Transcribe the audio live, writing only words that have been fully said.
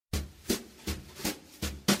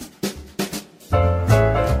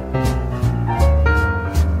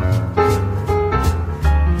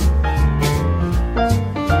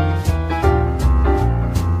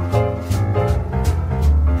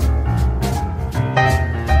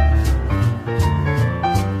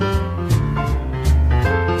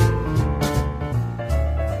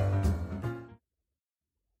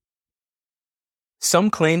Some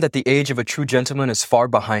claim that the age of a true gentleman is far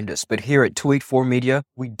behind us, but here at 284 Media,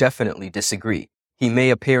 we definitely disagree. He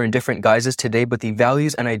may appear in different guises today, but the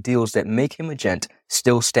values and ideals that make him a gent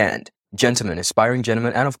still stand. Gentlemen, aspiring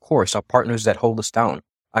gentlemen, and of course, our partners that hold us down.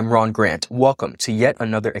 I'm Ron Grant. Welcome to yet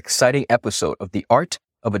another exciting episode of The Art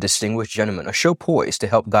of a Distinguished Gentleman, a show poised to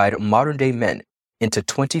help guide modern-day men into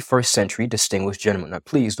 21st century distinguished gentlemen. Now,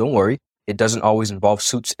 please don't worry. It doesn't always involve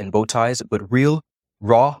suits and bow ties, but real,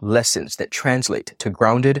 raw lessons that translate to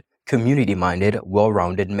grounded, community-minded,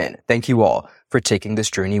 well-rounded men. Thank you all for taking this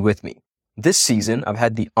journey with me. This season, I've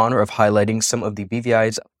had the honor of highlighting some of the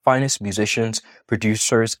BVI's finest musicians,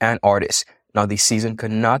 producers, and artists. Now, the season could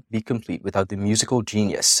not be complete without the musical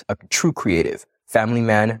genius, a true creative, family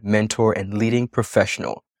man, mentor, and leading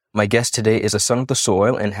professional. My guest today is a son of the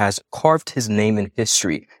soil and has carved his name in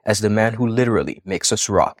history as the man who literally makes us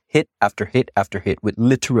rock, hit after hit after hit, with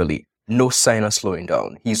literally no sign of slowing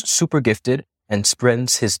down. He's super gifted and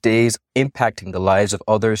spends his days impacting the lives of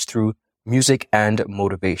others through music and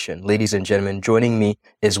motivation. Ladies and gentlemen, joining me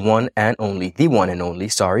is the one and only,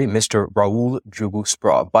 Mr. Raul Juggo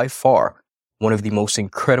Sprauve, by far one of the most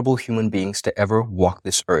incredible human beings to ever walk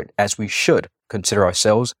this earth, as we should consider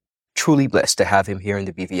ourselves truly blessed to have him here in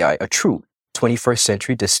the BVI, a true 21st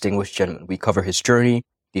century distinguished gentleman. We cover his journey,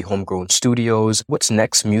 the homegrown studios, what's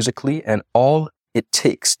next musically, and all it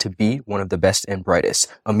takes to be one of the best and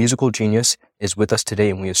brightest. A musical genius is with us today,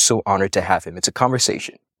 and we are so honored to have him. It's a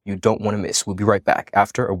conversation you don't want to miss. We'll be right back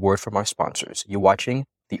after a word from our sponsors. You're watching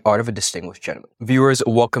The Art of a Distinguished Gentleman. Viewers,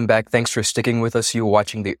 welcome back. Thanks for sticking with us. You're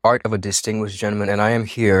watching The Art of a Distinguished Gentleman, and I am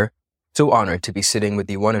here so honored to be sitting with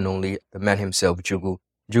the one and only, the man himself, Juggo.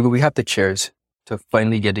 Juggo, we have the chairs to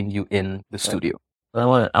finally getting you in the studio. I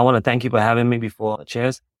want to thank you for having me before.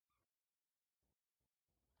 Cheers.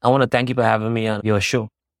 I want to thank you for having me on your show.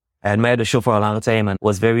 I admired the show for a long time and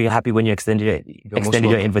was very happy when you extended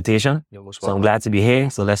your invitation. So I'm glad to be here.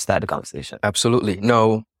 So let's start the conversation. Absolutely.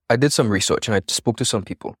 No, I did some research and I spoke to some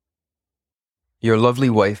people. Your lovely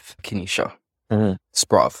wife, Kenesha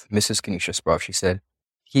Sprauve, Mrs. Kenesha Sprauve, she said,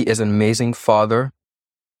 he is an amazing father,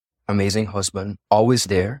 amazing husband, always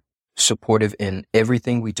there, supportive in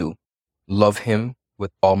everything we do. Love him with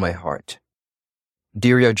all my heart.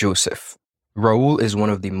 Dear Joseph, Raul is one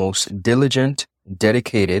of the most diligent,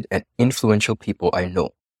 dedicated, and influential people I know,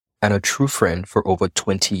 and a true friend for over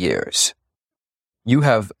 20 years. You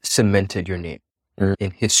have cemented your name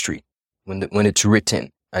in history. When it's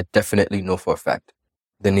written, I definitely know for a fact,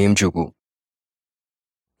 the name Juggo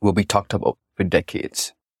will be talked about for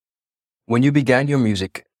decades. When you began your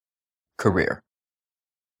music career,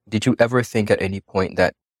 did you ever think at any point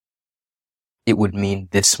that it would mean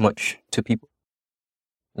this much to people?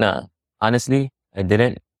 Nah. Honestly, I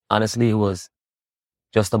didn't. Honestly, it was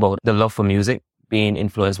just about the love for music, being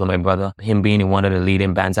influenced by my brother, him being in one of the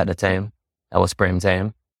leading bands at the time. That was Prime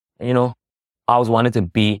Time. And, I always wanted to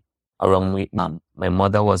be around me. My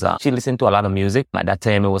mother was, she listened to a lot of music. At that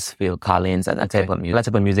time, it was Phil Collins and that type of music. That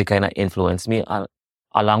type of music kind of influenced me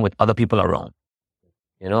along with other people around.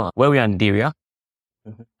 Where we are in Diria,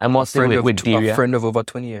 I must say with Diria. A friend of over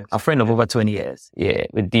 20 years. A friend of over 20 years. Yeah,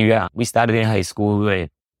 with Diria. We started in high school. We were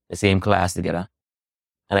the same class together.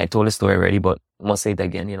 And I told the story already, but I must say it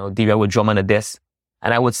again. Divya would drum on the desk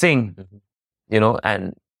and I would sing,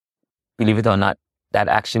 and believe it or not, that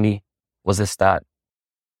actually was the start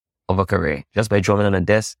of a career. Just by drumming on the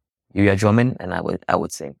desk, Divya drumming and I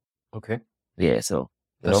would sing. Okay. Yeah, so,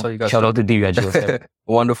 That's how you got shout out to Divya Joseph.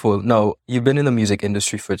 Wonderful. Now, you've been in the music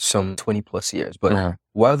industry for some 20 plus years, but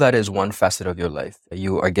while that is one facet of your life,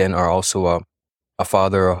 you again are also a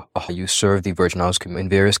father. You serve the Virgin Islands in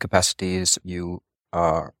various capacities. You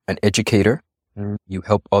are an educator. You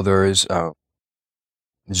help others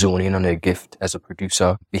zone in on their gift as a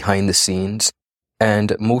producer behind the scenes.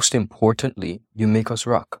 And most importantly, you make us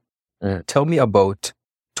rock. Tell me about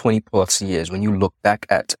 20 plus years when you look back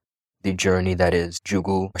at the journey that is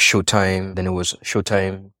Juggo, Showtime, then it was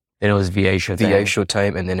Showtime. Then it was VA Showtime. VA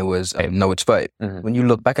Showtime, and then it was Now It's Vibe. When you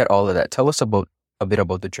look back at all of that, tell us a bit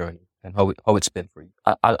about the journey and how it's been for you.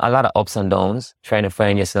 A lot of ups and downs, trying to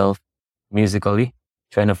find yourself musically,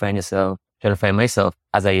 trying to find myself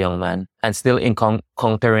as a young man, and still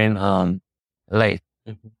encountering life.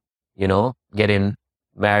 Getting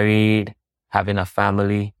married, having a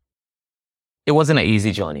family. It wasn't an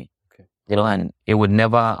easy journey, and I would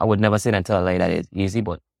never say until I lie that it's easy,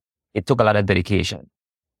 but it took a lot of dedication.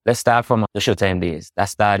 Let's start from the Showtime days. That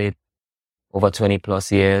started over 20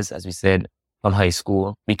 plus years, as we said, from high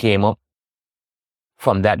school. We came up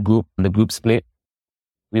from that group, the group split.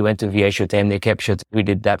 We went to VA Showtime. They kept Showtime. We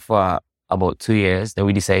did that for about 2 years. Then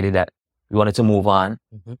we decided that we wanted to move on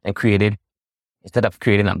and created instead of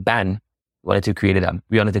creating a band, we wanted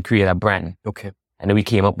to create a brand. Okay. And then we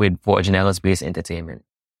came up with Originals Based Entertainment.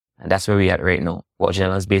 And that's where we at right now.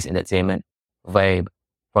 Originals Based Entertainment vibe.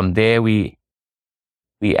 From there, we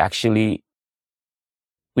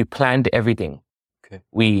planned everything.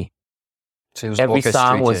 Okay. So it was every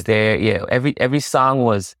song was orchestrated. there. Yeah. Every song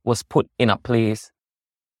was put in a place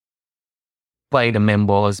by the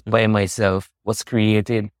members, by myself, was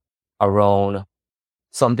created around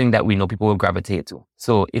something that we know people will gravitate to.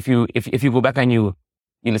 So if you go back and you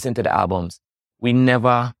listen to the albums, we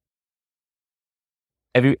never,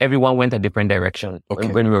 everyone went a different direction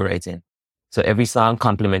when we were writing. So every song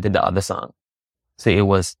complemented the other song. So it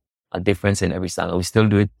was a difference in every song. And we still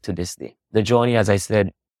do it to this day. The journey, as I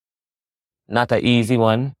said, not an easy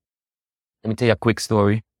one. Let me tell you a quick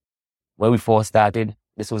story. When we first started,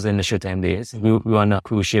 this was in the Showtime days. We were on a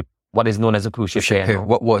cruise ship, what is known as a cruise ship here.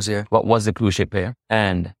 What was the cruise ship here?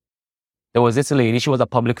 And there was this lady, she was a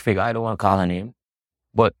public figure. I don't want to call her name.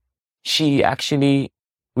 But she actually,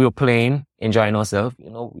 we were playing, enjoying ourselves,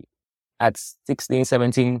 at 16,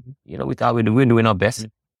 17, we thought we were doing our best.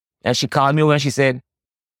 And she called me when she said,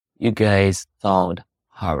 "You guys sound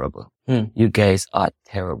horrible. You guys are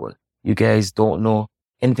terrible. You guys don't know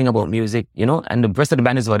anything about music, And the rest of the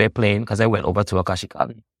band is over there playing because I went over to her because she called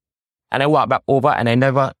me. And I walked back over and I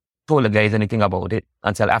never told the guys anything about it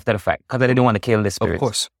until after the fact because I didn't want to kill the spirit. Of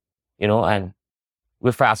course. And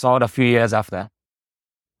we fast forward a few years after.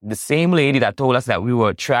 The same lady that told us that we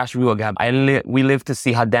were trash, we were gab, we lived to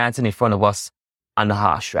see her dancing in front of us on the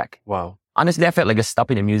horse track. Wow. Honestly, I felt like just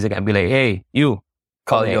stopping the music and be like, "Hey, you."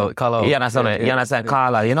 Call out. You understand?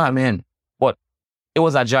 Call her, you know what I mean? But it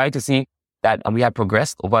was a joy to see that we had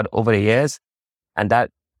progressed over the years and that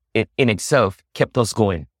it in itself kept us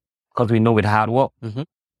going because we know with hard work,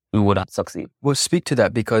 we would not succeed. Well, speak to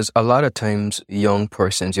that because a lot of times young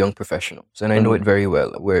professionals, and I know it very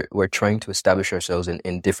well, we're trying to establish ourselves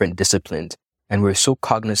in different disciplines and we're so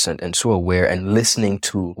cognizant and so aware and listening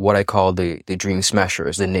to what I call the dream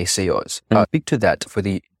smashers, the naysayers. Speak to that for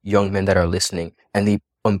the young men that are listening and the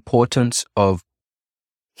importance of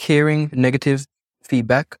hearing negative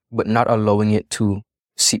feedback, but not allowing it to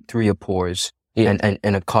seep through your pores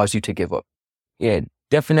and cause you to give up. Yeah,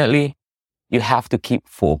 definitely. You have to keep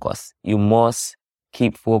focus. You must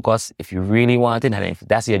keep focus if you really want it. And if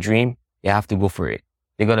that's your dream, you have to go for it.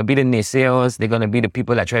 They're going to be the naysayers. They're going to be the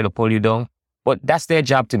people that try to pull you down. But that's their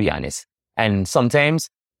job, to be honest. And sometimes,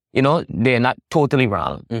 they're not totally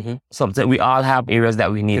wrong. Sometimes we all have areas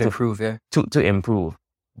that we need to improve, to improve.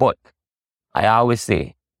 But I always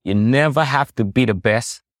say, you never have to be the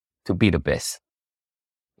best to be the best.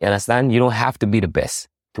 You understand? You don't have to be the best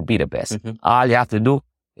to be the best. All you have to do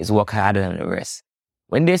is work harder than the rest.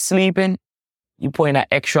 When they're sleeping, you put in an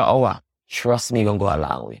extra hour. Trust me, you're going to go a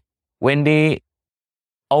long way. When they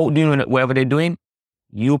out doing whatever they're doing,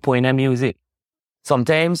 you put in that music.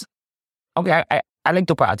 Sometimes, okay, I like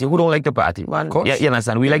to party. Who don't like to party? Of course. Yeah, you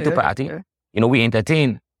understand? We like to party. Yeah. We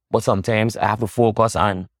entertain. But sometimes I have to focus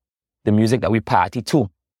on the music that we party to.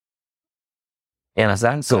 You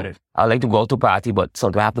understand? So I like to go out to party, but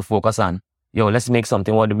sometimes I have to focus on, let's make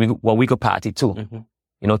something what we could party to,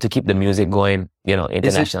 to keep the music going,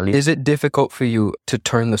 internationally. Is it difficult for you to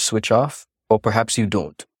turn the switch off? Or perhaps you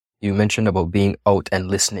don't? You mentioned about being out and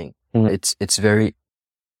listening. It's very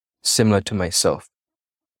similar to myself.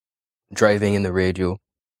 Driving in the radio,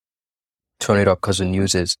 turn it off because the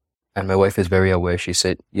news is, and my wife is very aware. She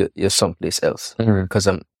said, "You're someplace else," because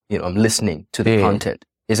I'm listening to the content.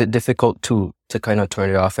 Is it difficult to kind of turn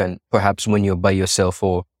it off and perhaps when you're by yourself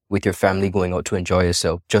or with your family going out to enjoy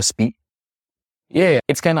yourself, just be? Yeah,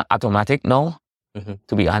 it's kind of automatic now.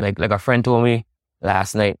 To be honest, like a friend told me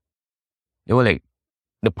last night, they were like,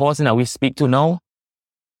 the person that we speak to now,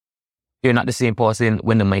 you're not the same person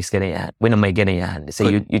when the mic's getting in your hand. When the mic getting in your hand, they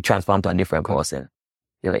say you transform to a different person.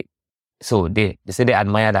 You're like, so they say they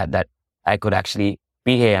admire that I could actually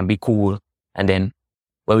be here and be cool, and then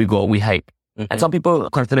when we go, we hype. And some people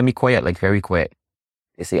consider me quiet, like very quiet.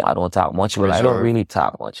 They say I don't talk much, but I don't really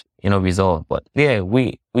talk much, reserved. But yeah,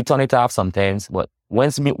 we turn it off sometimes. But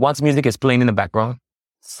once music is playing in the background,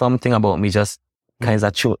 something about me just kind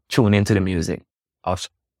of tune into the music.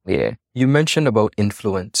 Awesome. Yeah. You mentioned about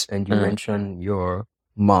influence and you mentioned your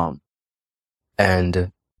mom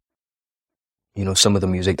and, some of the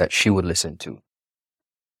music that she would listen to.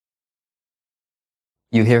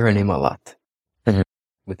 You hear her name a lot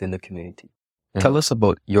within the community. Tell us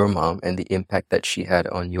about your mom and the impact that she had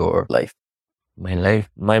on your life. My life.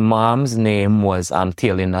 My mom's name was Raul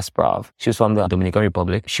Sprauve. She was from the Dominican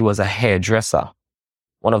Republic. She was a hairdresser,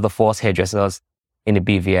 one of the first hairdressers in the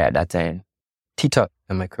BVI at that time. Tita,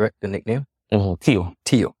 am I correct? The nickname? Theo.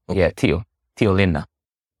 Theo. Okay. Yeah, Theo. Theo Linda.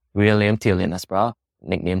 Real name Theo Linda Sprauve,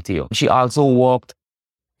 nickname Theo. She also worked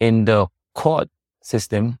in the court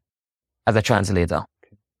system as a translator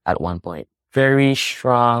at one point. Very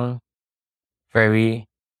strong, very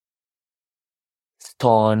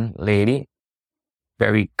stern lady,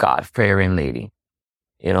 very God-fearing lady,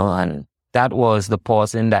 and that was the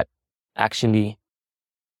person that actually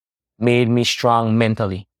made me strong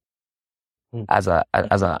mentally as a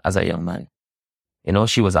young man.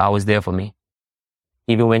 She was always there for me.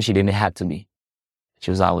 Even when she didn't have to be,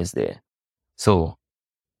 she was always there. So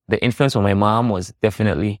the influence of my mom was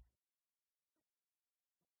definitely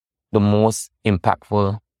the most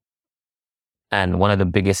impactful and one of the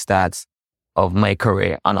biggest stats of my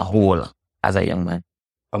career on a whole as a young man.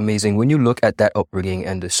 Amazing. When you look at that upbringing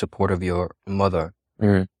and the support of your mother,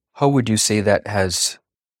 how would you say that has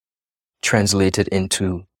translated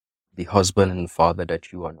into the husband and father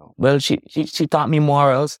that you are now? Well, she taught me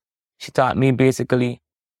morals. She taught me basically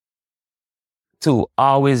to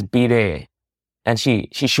always be there. And she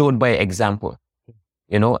showed by example,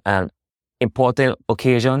 and important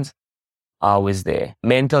occasions, always there.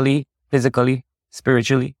 Mentally, physically,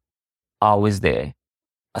 spiritually, always there.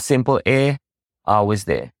 A simple A, always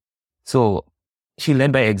there. So she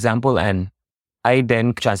led by example, and I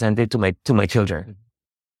then transcended to my children.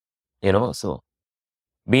 So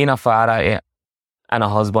being a father and a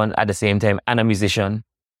husband at the same time, and a musician,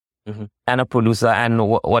 and a producer, and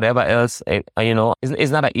whatever else,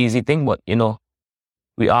 it's not an easy thing, but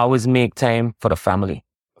we always make time for the family.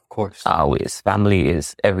 Of course. Always. Family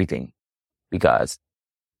is everything. Because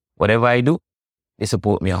whatever I do, they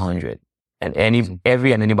support me 100. And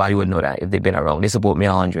anybody would know that if they've been around. They support me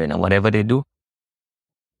 100. And whatever they do,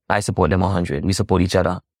 I support them 100. We support each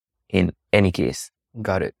other in any case.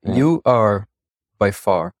 Got it. Yeah. You are by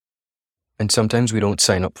far, and sometimes we don't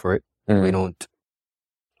sign up for it. We don't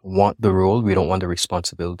want the role. We don't want the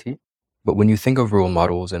responsibility. But when you think of role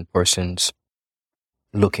models and persons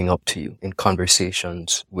looking up to you in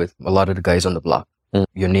conversations with a lot of the guys on the block,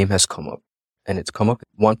 your name has come up. And it's come up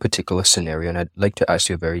in one particular scenario, and I'd like to ask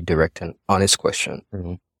you a very direct and honest question.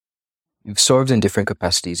 You've served in different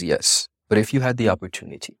capacities, yes. But if you had the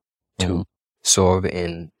opportunity to serve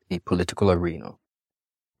in the political arena,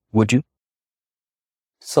 would you?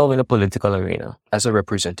 Serve in the political arena? As a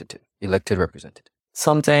representative, elected representative.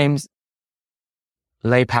 Sometimes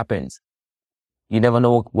life happens. You never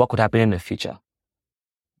know what could happen in the future.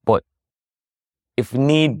 But if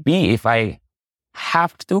need be, if I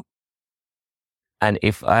have to, and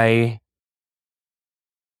if I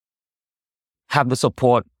have the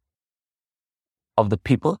support of the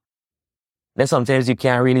people, then sometimes you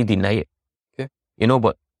can't really deny it. Okay.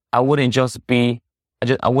 But I wouldn't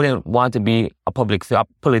I wouldn't want to be a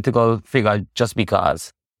political figure just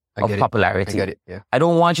because of popularity. I get it, yeah. I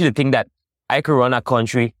don't want you to think that I could run a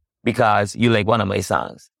country because you like one of my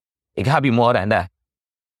songs. It can be more than that.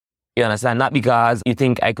 You understand? Not because you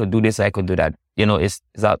think I could do this, I could do that. It's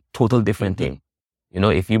a total different thing.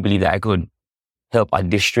 If you believe that I could help a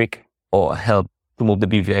district or help to move the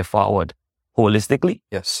BVI forward holistically,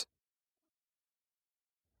 yes,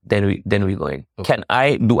 then we're going.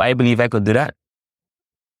 Okay. Do I believe I could do that?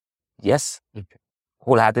 Yes. Okay.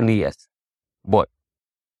 Wholeheartedly, yes. But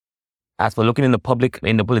as for looking in the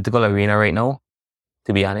political arena right now,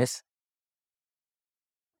 to be honest,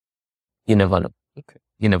 you never know. Okay.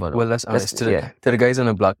 You never know. Well, that's honest. To the guys on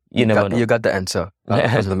the block, you got the answer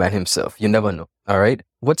from the man himself. You never know. All right.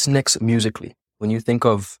 What's next musically? When you think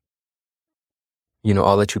of,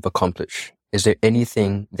 all that you've accomplished, is there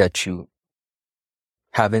anything that you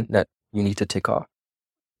haven't that you need to take off?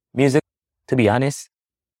 Music, to be honest,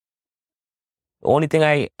 the only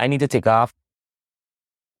thing I need to take off,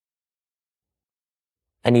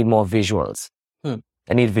 I need more visuals.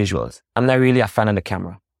 I need visuals. I'm not really a fan of the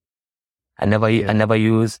camera. I never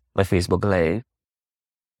use my Facebook Live.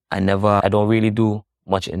 I don't really do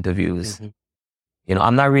much interviews.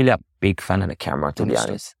 I'm not really a big fan of the camera, to be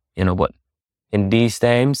honest. But in these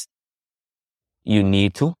times, you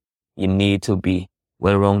need to be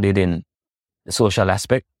well-rounded in the social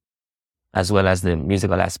aspect as well as the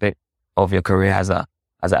musical aspect of your career as an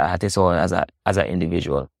artist or as an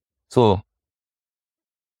individual. So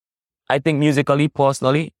I think musically,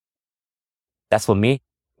 personally, that's for me,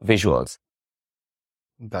 visuals.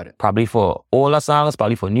 Got it. Probably for older songs,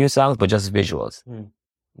 probably for new songs, but just visuals.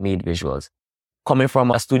 Need visuals. Coming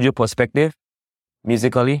from a studio perspective,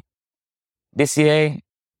 musically, this year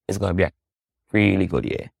is going to be a really good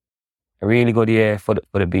year. A really good year for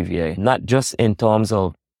the BVI. Not just in terms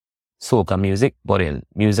of soca music, but in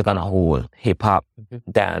music on a whole. Hip-hop,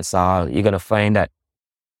 dancehall. You're going to find that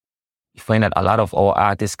you find that a lot of our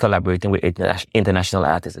artists collaborating with international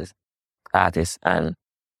artists, and,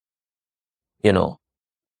 you know,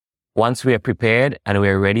 once we are prepared and we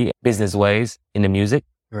are ready business-wise in the music,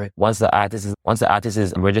 right. once the artist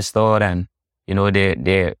is registered and, you know,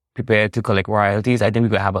 they're prepared to collect royalties, I think we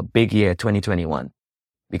could have a big year 2021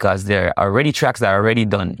 because there are already tracks that are already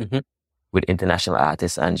done with international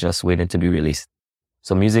artists and just waiting to be released.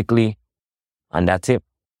 So musically, on that tip,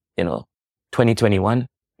 you know, 2021,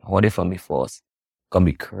 hold it for me first. Gonna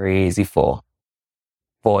be crazy for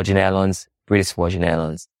Virgin Islands, British Virgin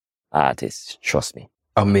Islands artists. Trust me.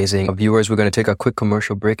 Amazing. Viewers, we're going to take a quick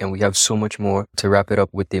commercial break and we have so much more to wrap it up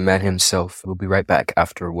with the man himself. We'll be right back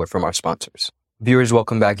after a word from our sponsors. Viewers,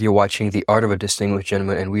 welcome back. You're watching The Art of a Distinguished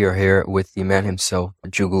Gentleman and we are here with the man himself,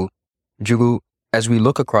 Juggo. Juggo, as we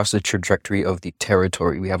look across the trajectory of the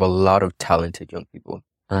territory, we have a lot of talented young people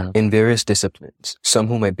in various disciplines, some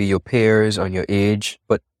who might be your peers on your age,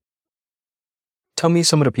 but tell me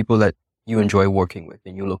some of the people that you enjoy working with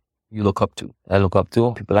and you look up to. I look up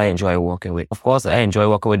to people I enjoy working with. Of course, I enjoy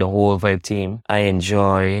working with the whole Vibe team. I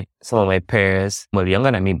enjoy some of my peers. Well,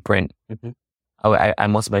 younger than me, Brent. I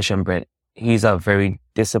must mention Brent. He's a very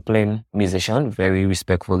disciplined musician, very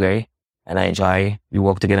respectful guy. And I enjoy, we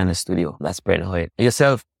work together in the studio. That's Brent Hoyt.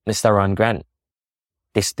 Yourself, Mr. Ron Grant,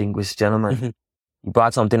 distinguished gentleman. You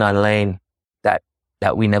brought something online that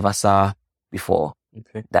we never saw before.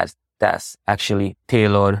 That's actually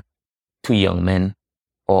tailored to young men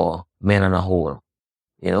or men on a whole,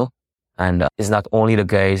 you know? And it's not only the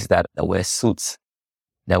guys that wear suits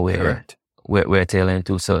that we're tailoring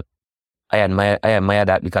to. So I admire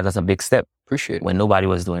that because that's a big step. Appreciate it. When nobody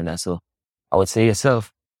was doing that. So I would say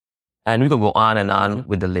yourself. And we could go on and on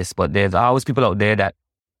with the list, but there's always people out there that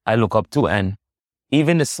I look up to, and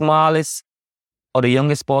even the smallest or the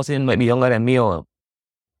youngest person might be younger than me, or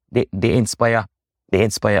they inspire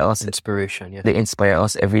us. Inspiration, yeah. They inspire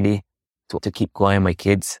us every day to keep going. My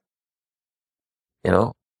kids, you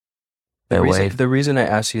know. The reason I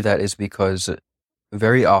ask you that is because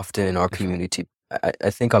very often in our community, I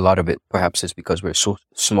think a lot of it perhaps is because we're so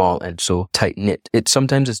small and so tight-knit.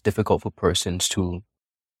 Sometimes it's difficult for persons to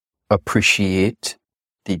appreciate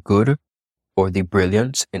the good or the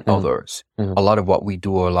brilliance in others. A lot of what we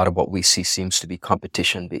do or a lot of what we see seems to be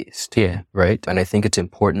competition-based. Yeah. Right? And I think it's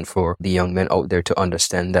important for the young men out there to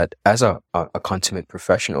understand that as a consummate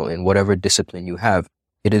professional in whatever discipline you have,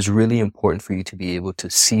 it is really important for you to be able to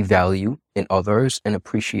see value in others and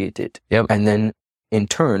appreciate it. Yep. And then in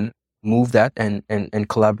turn, move that and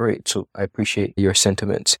collaborate. So I appreciate your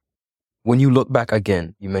sentiments. When you look back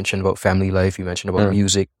again, you mentioned about family life, you mentioned about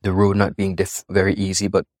music, the road not being very easy,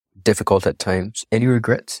 but difficult at times. Any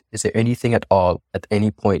regrets? Is there anything at all, at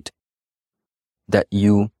any point, that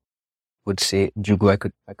you would say, Juggo, I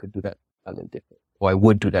could do that a little different, or I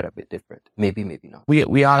would do that a bit different? Maybe not.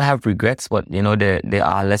 We all have regrets, but you know, there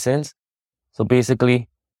are lessons. So basically,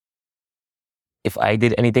 if I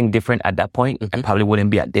did anything different at that point, I probably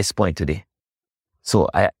wouldn't be at this point today. So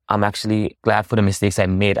I'm actually glad for the mistakes I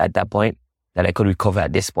made at that point that I could recover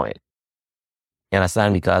at this point. You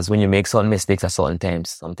understand? Because when you make certain mistakes at certain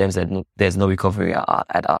times, sometimes there's no recovery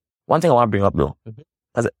at all. One thing I want to bring up though,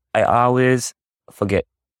 because I always forget,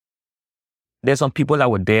 there's some people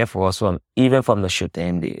that were there for us even from the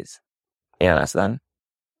Showtime days. You understand?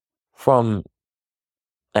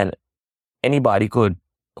 And anybody who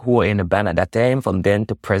were in the band at that time, from then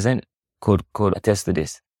to present, could attest to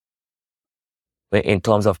this. In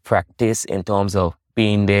terms of practice, in terms of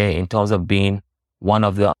being there, in terms of being one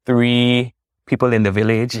of the 3 people in the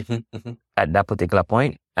village at that particular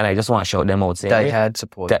point. And I just want to shout them out. They had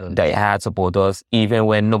supporters. They had supporters, even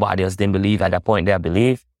when nobody else didn't believe at that point. They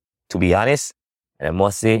believed, to be honest. And I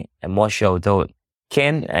must say, I must shout out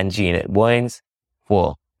Ken and Jeanette Boynes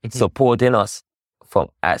for supporting us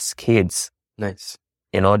as kids. Nice.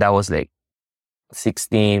 You know, that was like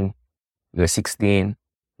 16. We were 16.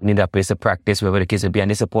 We needed a place to practice wherever the kids would be, and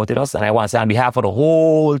they supported us. And I want to say on behalf of the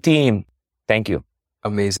whole team, thank you.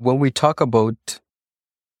 Amazing. When we talk about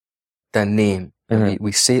the name,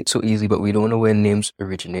 we say it so easily, but we don't know where names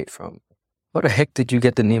originate from. What the heck did you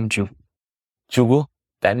get the name Juggo?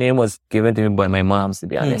 That name was given to me by my mom, to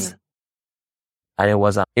be honest. And it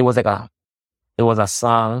was a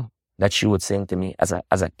song that she would sing to me as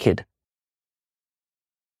a kid.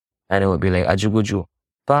 And it would be like, Ajuguju,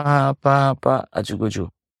 pa, pa, pa, Ajuguju.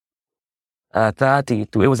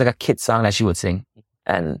 It was like a kid song that she would sing.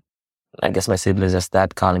 And I guess my siblings just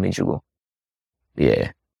started calling me Juggo.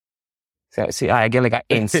 Yeah. So, see, I get like an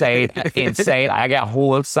insight. I get a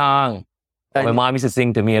whole song. My mom used to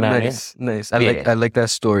sing to me, you know what I mean? Nice. I like that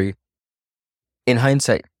story. In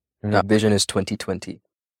hindsight, vision is 2020.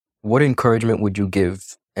 what encouragement would you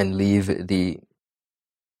give and leave the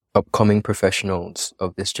upcoming professionals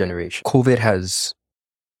of this generation? COVID has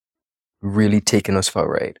really taken us for a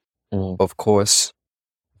ride. Of course,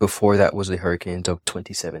 before that was the hurricanes of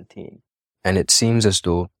 2017. And it seems as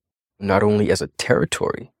though not only as a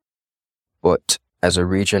territory, but as a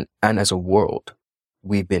region and as a world,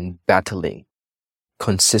 we've been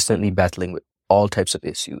consistently battling with all types of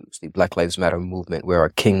issues. The Black Lives Matter movement, where our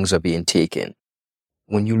kings are being taken.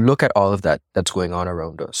 When you look at all of that that's going on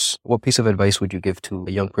around us, what piece of advice would you give to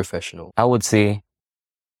a young professional? I would say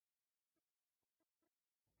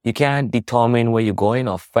you can't determine where you're going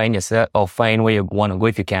or find yourself or find where you want to go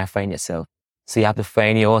if you can't find yourself. So you have to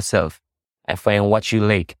find yourself and find what you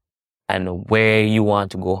like and where you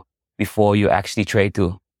want to go before you actually try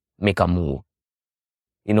to make a move.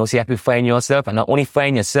 You know, so you have to find yourself, and not only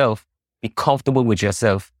find yourself, be comfortable with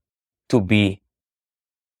yourself to be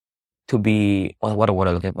what am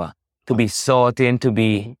I looking for? To be certain, to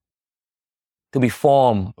be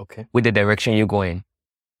formed with the direction you're going.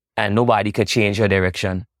 And nobody could change your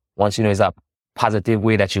direction once you know it's a positive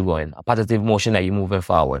way that you're going, a positive motion that you're moving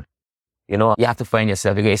forward. You know, you have to find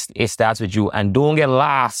yourself. It starts with you, and don't get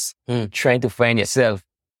lost trying to find yourself.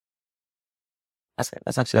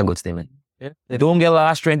 That's actually a good statement. Yeah. Don't get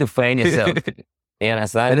lost trying to find yourself. You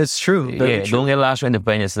understand? And it's true. Yeah, don't get lost trying to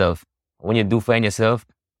find yourself. When you do find yourself,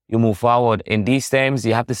 you move forward. In these times,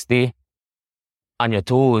 you have to stay on your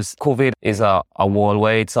toes. COVID is a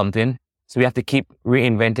worldwide something. So we have to keep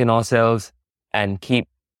reinventing ourselves and keep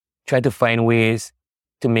trying to find ways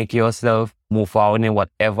to make yourself move forward in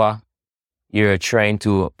whatever you're trying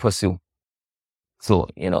to pursue. So,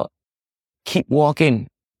 you know, keep walking,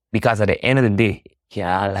 because at the end of the day, it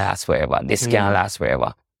can't last forever. This can't last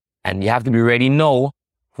forever. And you have to be ready now.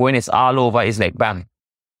 When it's all over, it's like, bam.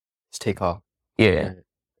 Let's take off. Yeah.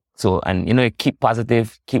 So, and you know, keep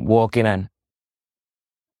positive, keep walking and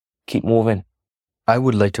keep moving. I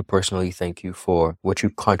would like to personally thank you for what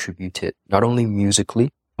you contributed, not only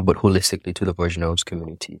musically, but holistically to the Virgin Islands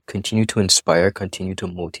community. Continue to inspire, continue to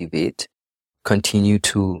motivate, continue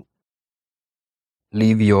to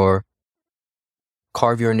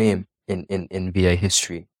carve your name in VI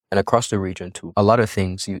history and across the region too. A lot of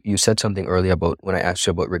things, you said something earlier about when I asked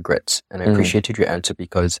you about regrets, and I appreciated your answer,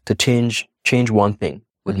 because to change one thing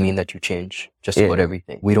would mean that you change just about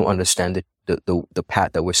everything. We don't understand the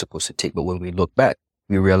path that we're supposed to take, but when we look back,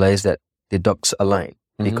 we realize that the ducks align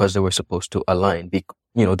because they were supposed to align,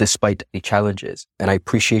 despite the challenges. And I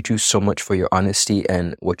appreciate you so much for your honesty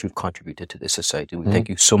and what you've contributed to this society. We thank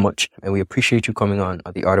you so much, and we appreciate you coming on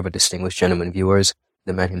The Art of a Distinguished Gentleman. Viewers,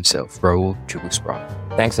 the man himself, Raul Juggo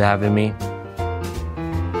Sprauve. Thanks for having me.